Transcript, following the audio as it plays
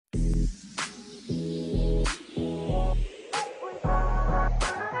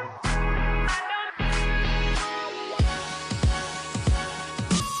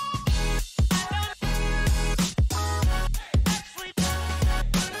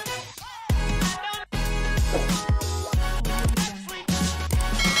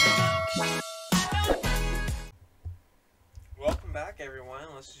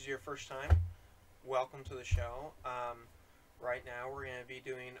your first time, welcome to the show. Right now we're going to be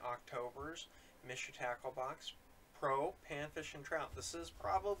doing October's Mr. Tacklebox Pro Panfish and Trout. This is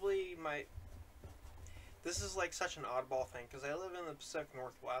probably this is like such an oddball thing because I live in the Pacific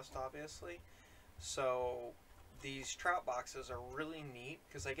Northwest, obviously. So these trout boxes are really neat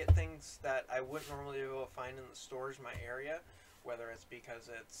because I get things that I wouldn't normally be able to find in the stores in my area, whether it's because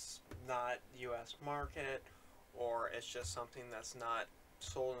it's not U.S. market or it's just something that's not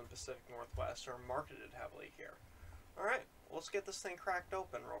sold in the Pacific Northwest or marketed heavily here. Alright, let's get this thing cracked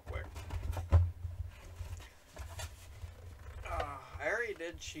open real quick. I already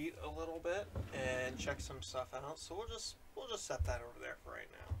did cheat a little bit and check some stuff out, so we'll just set that over there for right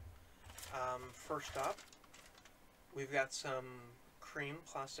now. First up, we've got some cream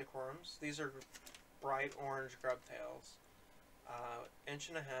plastic worms. These are bright orange grub tails. 1.5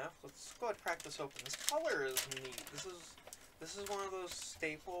 inches. Let's go ahead and crack this open. This color is neat. This is one of those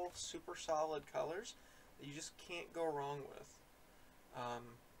staple, super solid colors that you just can't go wrong with.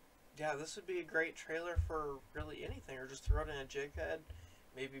 Yeah, this would be a great trailer for really anything, or just throw it in a jig head.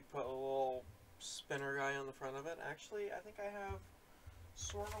 Maybe put a little spinner guy on the front of it. Actually, I think I have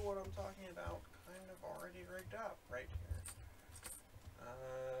sort of what I'm talking about kind of already rigged up right here.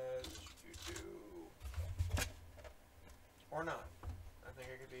 Or not. I think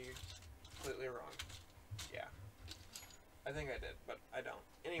I could be completely wrong. Yeah. I think I did, but I don't.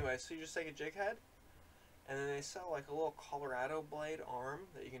 Anyway, so you just take a jig head, and then they sell like a little Colorado blade arm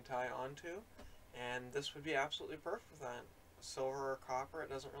that you can tie onto, and this would be absolutely perfect for that. Silver or copper, it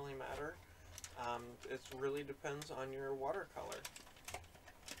doesn't really matter. It really depends on your watercolor.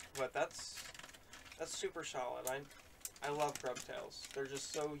 But that's super solid. I love grub tails. They're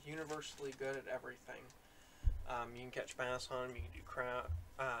just so universally good at everything. You can catch bass on them, you can do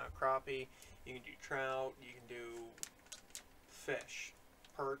crappie, you can do trout, you can do fish,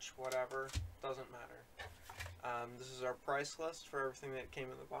 perch, whatever, doesn't matter. This is our price list for everything that came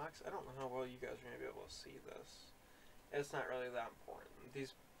in the box. I don't know how well you guys are going to be able to see this. It's not really that important.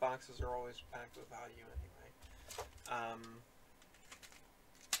 These boxes are always packed with value anyway.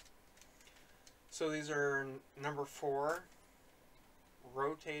 So these are number 4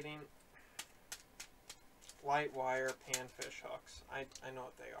 rotating light wire panfish hooks. I know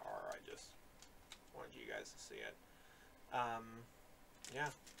what they are. I just wanted you guys to see it. Yeah.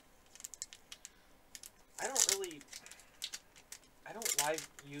 I don't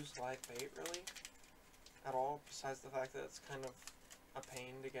use live bait really at all, besides the fact that it's kind of a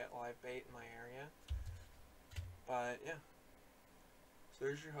pain to get live bait in my area. But yeah. So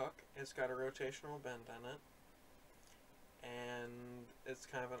there's your hook. It's got a rotational bend in it, and it's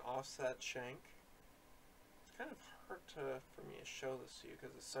kind of an offset shank. It's kind of hard for me to show this to you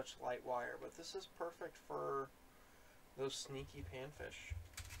because it's such light wire, but this is perfect for those sneaky panfish.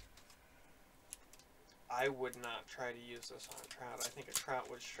 I would not try to use this on a trout. I think a trout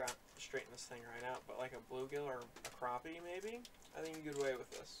would straighten this thing right out, but like a bluegill or a crappie maybe, I think you can get away with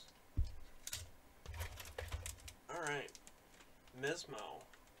this. Alright, Mismo.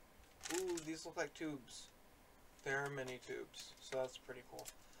 Ooh, these look like tubes. There are many tubes, so that's pretty cool.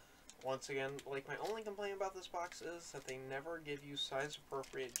 Once again, like, my only complaint about this box is that they never give you size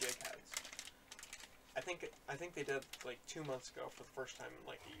appropriate jig heads. I think they did like 2 months ago for the first time in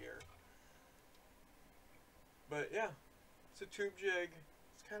like a year. But yeah, it's a tube jig.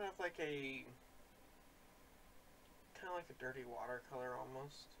 It's kind of like a dirty watercolor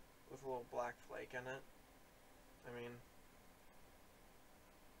almost, with a little black flake in it. I mean,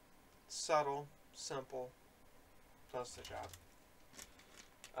 subtle, simple, does the job.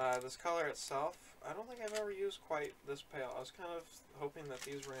 This color itself, I don't think I've ever used quite this pale. I was kind of hoping that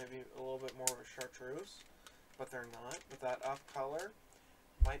these were going to be a little bit more of a chartreuse, but they're not. But that off color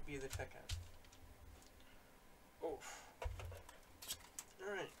might be the ticket. Oof.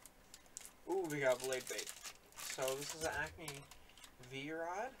 Alright. Ooh, we got blade bait. So this is an Acme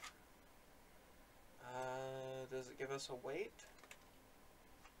V-Rod. Does it give us a weight?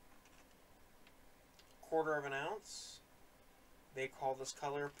 1/4 of an ounce. They call this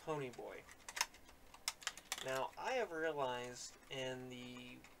color Pony Boy. Now, I have realized in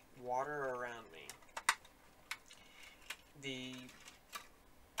the water around me, the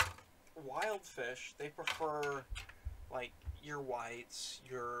wild fish, they prefer like your whites,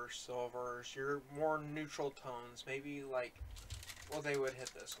 your silvers, your more neutral tones. Maybe like, well, they would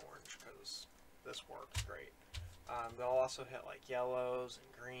hit this orange because this works great. They'll also hit like yellows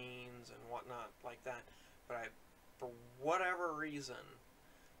and greens and whatnot like that. But for whatever reason,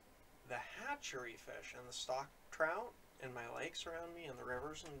 the hatchery fish and the stock trout in my lakes around me and the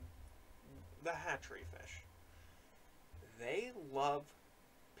rivers and the hatchery fish, they love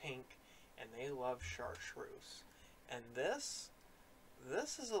pink, and they love chartreuse. And this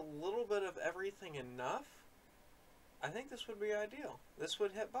is a little bit of everything enough. I think this would be ideal. This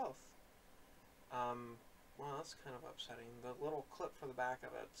would hit both. Well, that's kind of upsetting. The little clip for the back of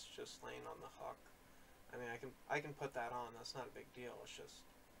it's just laying on the hook. I mean, I can put that on. That's not a big deal. It's just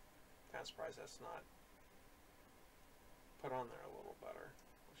kind of surprised that's not put on there a little better.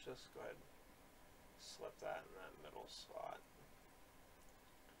 Let's just go ahead and slip that in that middle slot.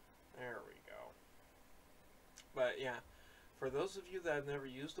 There we go. But yeah, for those of you that have never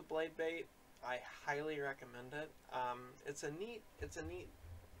used a blade bait, I highly recommend it. It's a neat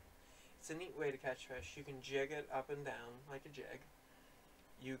way to catch fish. You can jig it up and down like a jig.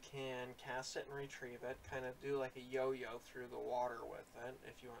 You can cast it and retrieve it, kind of do like a yo-yo through the water with it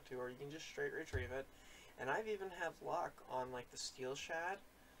if you want to, or you can just straight retrieve it. And I've even had luck on like the steel shad,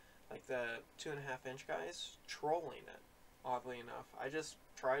 like the 2.5 inch guys, trolling it, oddly enough. I just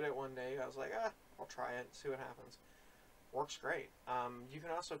tried it one day. I was like, I'll try it, see what happens. Works great. You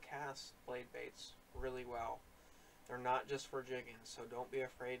can also cast blade baits really well. They're not just for jigging, so don't be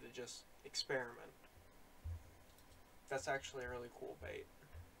afraid to just experiment. That's actually a really cool bait.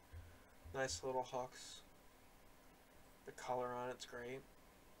 Nice little hooks. The color on it's great.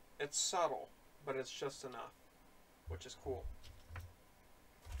 It's subtle, but it's just enough, which is cool.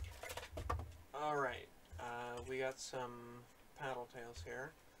 Alright, we got some paddle tails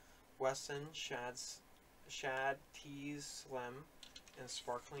here. Weston Shad Tees Slim in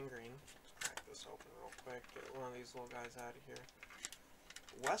sparkling green. Let's crack this open real quick. Get one of these little guys out of here.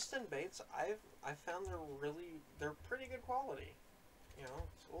 Weston baits, I found they're pretty good quality. You know,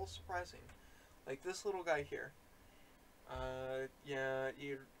 it's a little surprising. Like this little guy here. Yeah,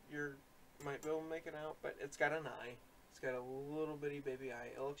 you might be able to make it out, but it's got an eye. It's got a little bitty baby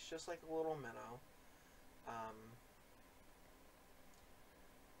eye. It looks just like a little minnow.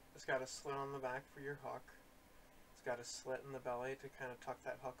 It's got a slit on the back for your hook. It's got a slit in the belly to kind of tuck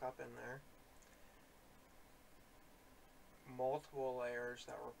that hook up in there. Multiple layers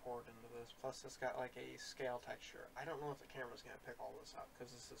that were poured into this. Plus it's got like a scale texture. I don't know if the camera's going to pick all this up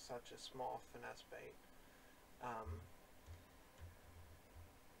because this is such a small finesse bait.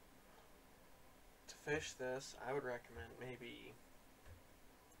 To fish this, I would recommend maybe,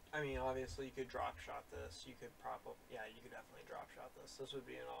 I mean, obviously you could drop shot this. You could you could definitely drop shot this. This would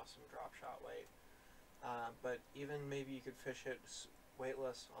be an awesome drop shot weight. But even maybe you could fish it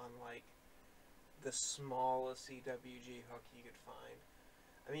weightless on like the smallest EWG hook you could find.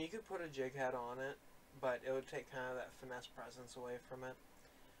 I mean, you could put a jig head on it, but it would take kind of that finesse presence away from it.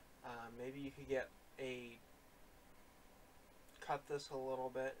 Maybe you could cut this a little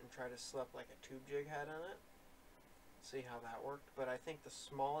bit and try to slip like a tube jig head in it. See how that worked. But I think the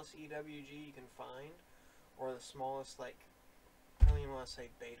smallest EWG you can find, or the smallest, like, I don't even want to say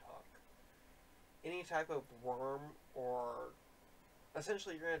bait hook, any type of worm, or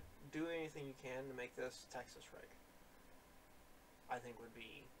essentially you're going to do anything you can to make this Texas rig, I think would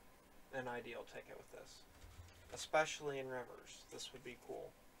be an ideal ticket with this. Especially in rivers, this would be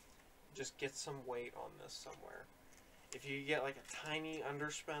cool. Just get some weight on this somewhere. If you get like a tiny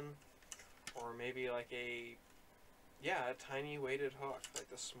underspin, or maybe like a tiny weighted hook, like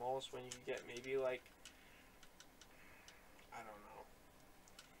the smallest one you can get, maybe like, I don't know,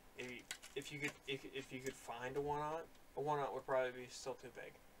 maybe if you could find a 1/0, a 1/0 would probably be still too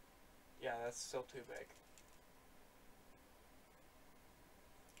big. Yeah, that's still too big.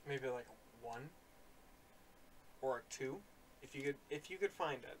 Maybe like a 1 or a 2, if you could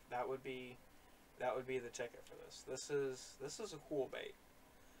find it, that would be the ticket for this. This is a cool bait.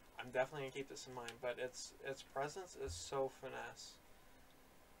 I'm definitely gonna keep this in mind, but its presence is so finesse.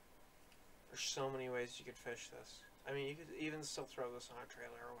 There's so many ways you could fish this. I mean, you could even still throw this on a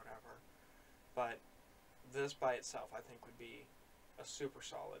trailer or whatever, but this by itself, I think, would be a super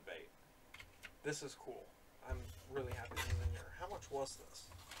solid bait. This is cool. I'm really happy to use in here. How much was this?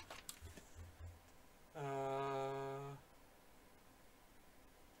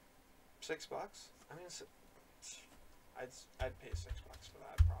 $6? I mean, I'd pay $6 for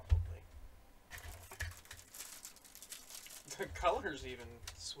that probably. The color's even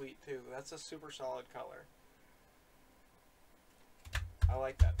sweet too. That's a super solid color. I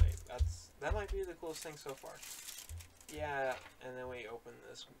like that bait. That might be the coolest thing so far. Yeah, and then we open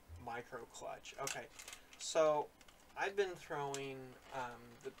this micro clutch. Okay, so I've been throwing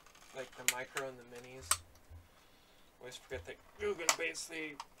the micro and the minis. Always forget that Google baits,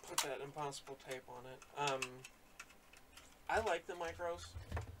 they put that impossible tape on it. I like the micros,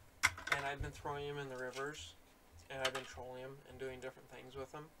 and I've been throwing them in the rivers, and I've been trolling them and doing different things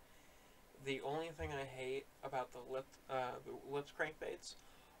with them. The only thing I hate about the lips crankbaits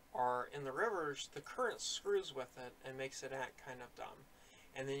are in the rivers, the current screws with it and makes it act kind of dumb.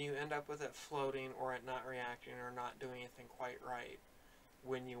 And then you end up with it floating or it not reacting or not doing anything quite right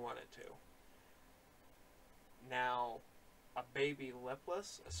when you want it to. Now, a baby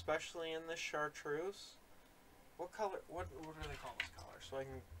lipless, especially in this chartreuse, what color, what do they call this color? So I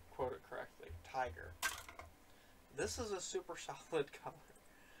can quote it correctly. Tiger. This is a super solid color.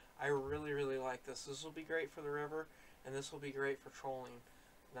 I really, really like this. This will be great for the river, and this will be great for trolling.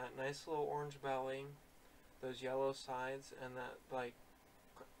 That nice little orange belly, those yellow sides, and that, like,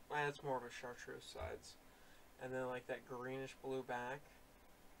 that's more of a chartreuse sides. And then, like, that greenish blue back.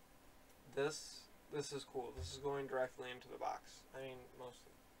 This is cool. This is going directly into the box. I mean,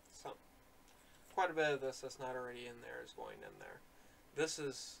 quite a bit of this that's not already in there is going in there. This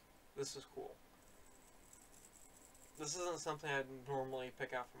is cool. This isn't something I'd normally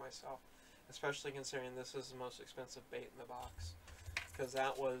pick out for myself, especially considering this is the most expensive bait in the box, because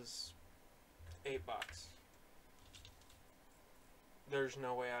that was $8. There's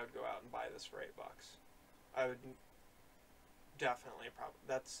no way I would go out and buy this for $8. I would definitely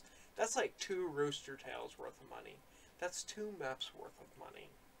that's like 2 rooster tails worth of money. That's 2 MEPs worth of money.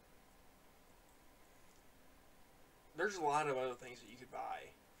 There's a lot of other things that you could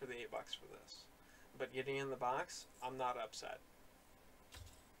buy for the $8 for this. But getting in the box, I'm not upset.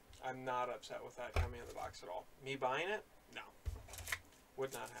 I'm not upset with that coming in the box at all. Me buying it? No.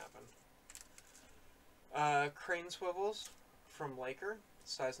 Would not happen. Crane swivels from Laker,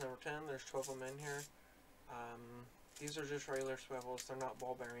 size number 10. There's 12 of them in here. These are just regular swivels. They're not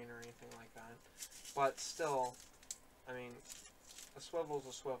ball bearing or anything like that. But still, I mean, a swivel's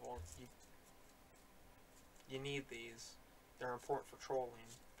a swivel. You need these. They're important for trolling.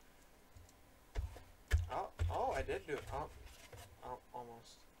 Oh, I did do it. Oh,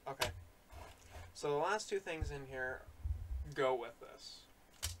 almost. Okay. So the last 2 things in here go with this.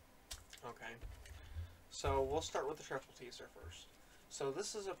 Okay. So we'll start with the triple teaser first. So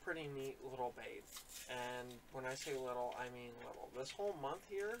this is a pretty neat little bait. And when I say little, I mean little. This whole month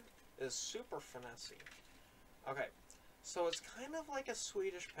here is super finessey. Okay. So it's kind of like a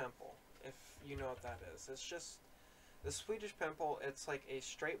Swedish pimple, if you know what that is. It's just, the Swedish pimple, it's like a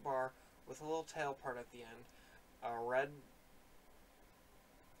straight bar with a little tail part at the end. A red,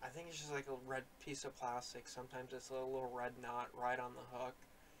 I think it's just like a red piece of plastic. Sometimes it's a little red knot right on the hook.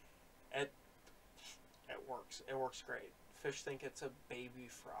 It works. It works great. Fish think it's a baby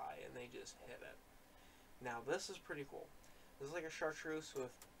fry and they just hit it. Now this is pretty cool. This is like a chartreuse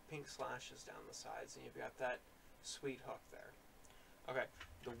with pink slashes down the sides, and you've got that sweet hook there. Okay,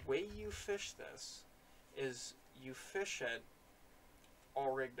 the way you fish this is you fish it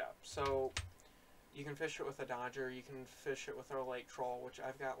all rigged up. So you can fish it with a Dodger, you can fish it with our lake troll, which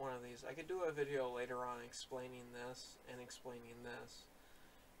I've got one of these. I could do a video later on explaining this and explaining this.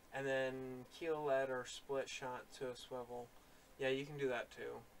 And then keel lead or split shot to a swivel. Yeah, you can do that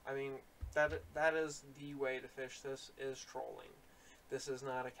too. I mean, that is the way to fish this, is trolling. This is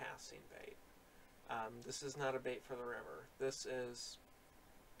not a casting bait. This is not a bait for the river. This is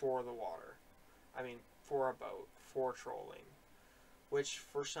for the water. I mean, for a boat, for trolling. Which,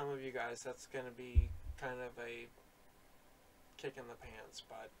 for some of you guys, that's going to be kind of a kick in the pants.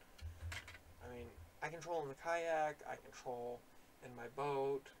 But, I mean, I can troll in the kayak, I can troll in my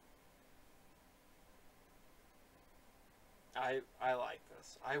boat. I like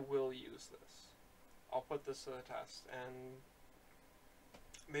this. I will use this. I'll put this to the test, and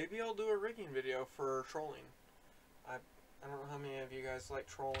maybe I'll do a rigging video for trolling. I don't know how many of you guys like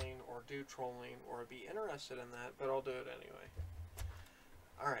trolling or do trolling or be interested in that, but I'll do it anyway.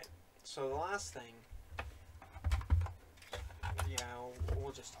 Alright, so the last thing, yeah,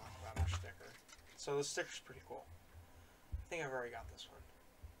 we'll just talk about our sticker. So the sticker's pretty cool. I think I've already got this one.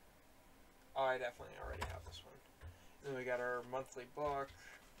 Oh, I definitely already have this one. Then we got our monthly book.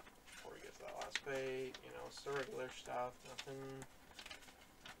 Before we get to that last bait, you know, it's the regular stuff.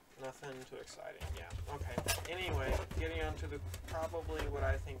 Nothing too exciting. Yeah. Okay. Anyway, getting on to the probably what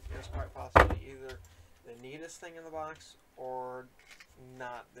I think is quite possibly either the neatest thing in the box or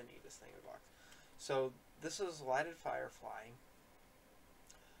not the neatest thing in the box. So this is lighted firefly.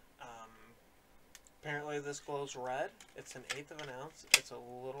 Apparently this glows red. It's an 1/8 of an ounce. It's a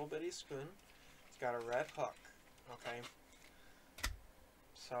little bitty spoon. It's got a red hook. Okay.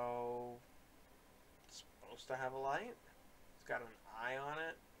 So it's supposed to have a light. It's got an eye on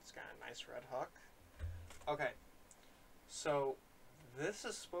it. It's got a nice red hook. Okay. So this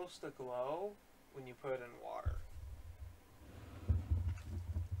is supposed to glow when you put it in water.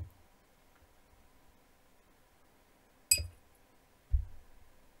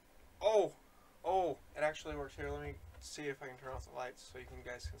 Oh, it actually works. Here, let me see if I can turn off the lights so you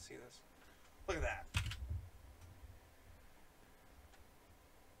guys can see this. Look at that.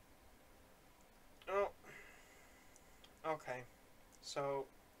 Oh. Okay. So.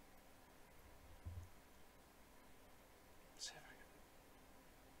 Let's see if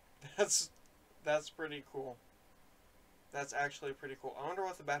I can. That's pretty cool. That's actually pretty cool. I wonder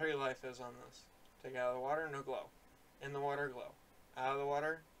what the battery life is on this. Take it out of the water, no glow. In the water, glow. Out of the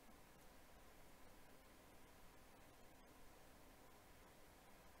water.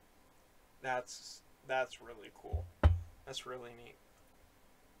 That's really cool. That's really neat.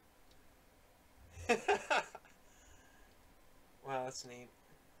 Wow, that's neat.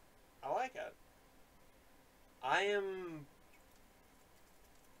 I like it. I am...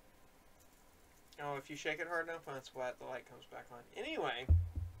 Oh, if you shake it hard enough when it's wet, the light comes back on. Anyway,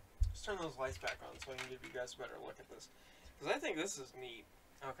 let's turn those lights back on so I can give you guys a better look at this. Because I think this is neat.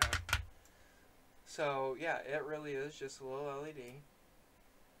 Okay. So, yeah, it really is just a little LED.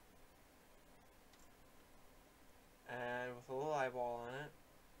 And with a little eyeball on it.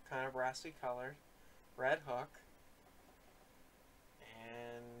 Kind of brassy colored. Red hook.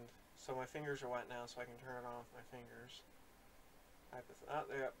 And so my fingers are wet now, so I can turn it on with my fingers. Oh,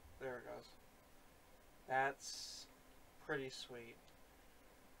 there it goes. That's pretty sweet.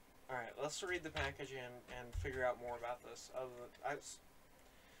 Alright, let's read the package and figure out more about this.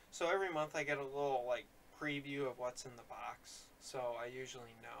 So every month I get a little like preview of what's in the box, so I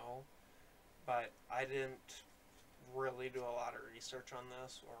usually know, but I didn't really do a lot of research on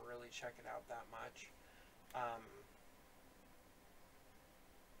this or really check it out that much.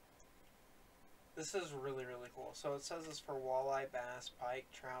 This is really, really cool. So it says it's for walleye, bass, pike,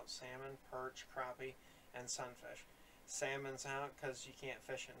 trout, salmon, perch, crappie, and sunfish. Salmon's out because you can't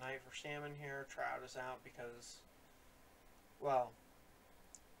fish at night for salmon here. Trout is out because, well,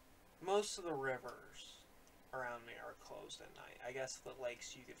 most of the rivers around me are closed at night. I guess the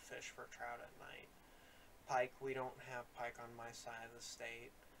lakes you could fish for trout at night. Pike, we don't have pike on my side of the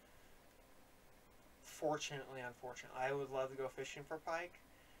state. Fortunately, unfortunately, I would love to go fishing for pike,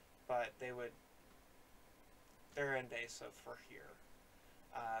 but they're invasive for here.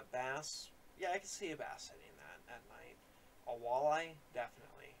 Bass, yeah, I can see a bass hitting that at night. A walleye,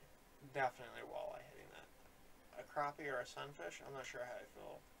 definitely walleye hitting that. A crappie or a sunfish, I'm not sure how I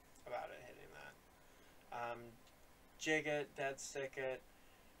feel about it hitting that. Jig it, dead stick it,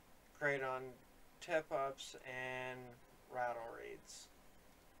 great on tip-ups and rattle reeds.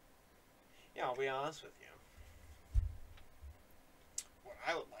 Yeah, I'll be honest with you. What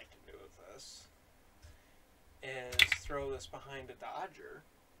I would like to do with this is throw this behind a Dodger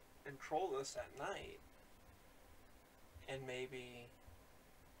and troll this at night in maybe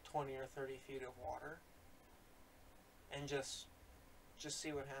 20 or 30 feet of water and just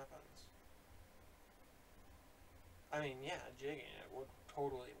see what happens. I mean, yeah, jigging it would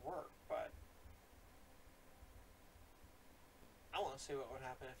totally work, but I want to see what would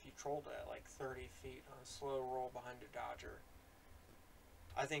happen if you trolled it at like 30 feet on a slow roll behind a Dodger.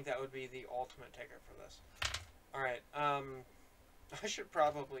 I think that would be the ultimate ticket for this. Alright, I should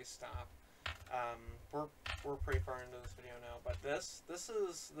probably stop. We're pretty far into this video now, but this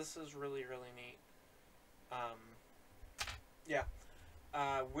is really, really neat. Yeah.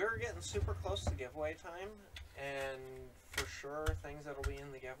 We're getting super close to giveaway time, and for sure things that'll be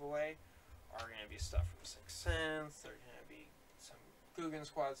in the giveaway are going to be stuff from Sixth Sense. There's going to be some Guggen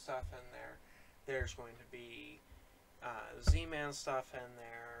Squad stuff in there. There's going to be Z-Man stuff in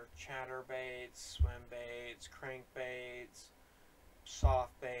there, chatterbaits, swim baits, crankbaits,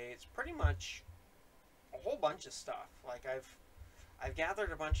 soft baits, pretty much a whole bunch of stuff. Like I've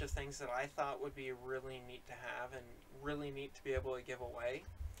gathered a bunch of things that I thought would be really neat to have and really neat to be able to give away.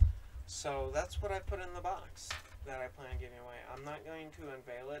 So that's what I put in the box that I plan on giving away. I'm not going to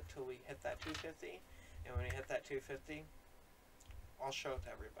unveil it till we hit that 250, and when we hit that 250, I'll show it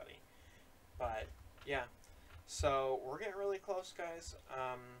to everybody. But yeah. So we're getting really close, guys.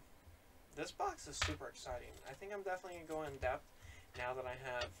 This box is super exciting. I think I'm definitely going to go in depth now that I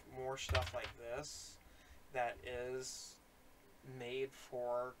have more stuff like this that is made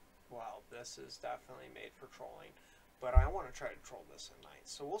for, well, this is definitely made for trolling. But I want to try to troll this at night.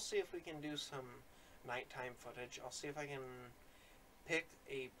 So we'll see if we can do some nighttime footage. I'll see if I can pick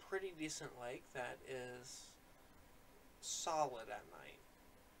a pretty decent lake that is solid at night.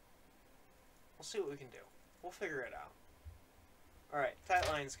 We'll see what we can do. We'll figure it out. Alright, tight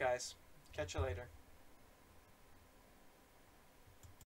lines, guys. Catch you later.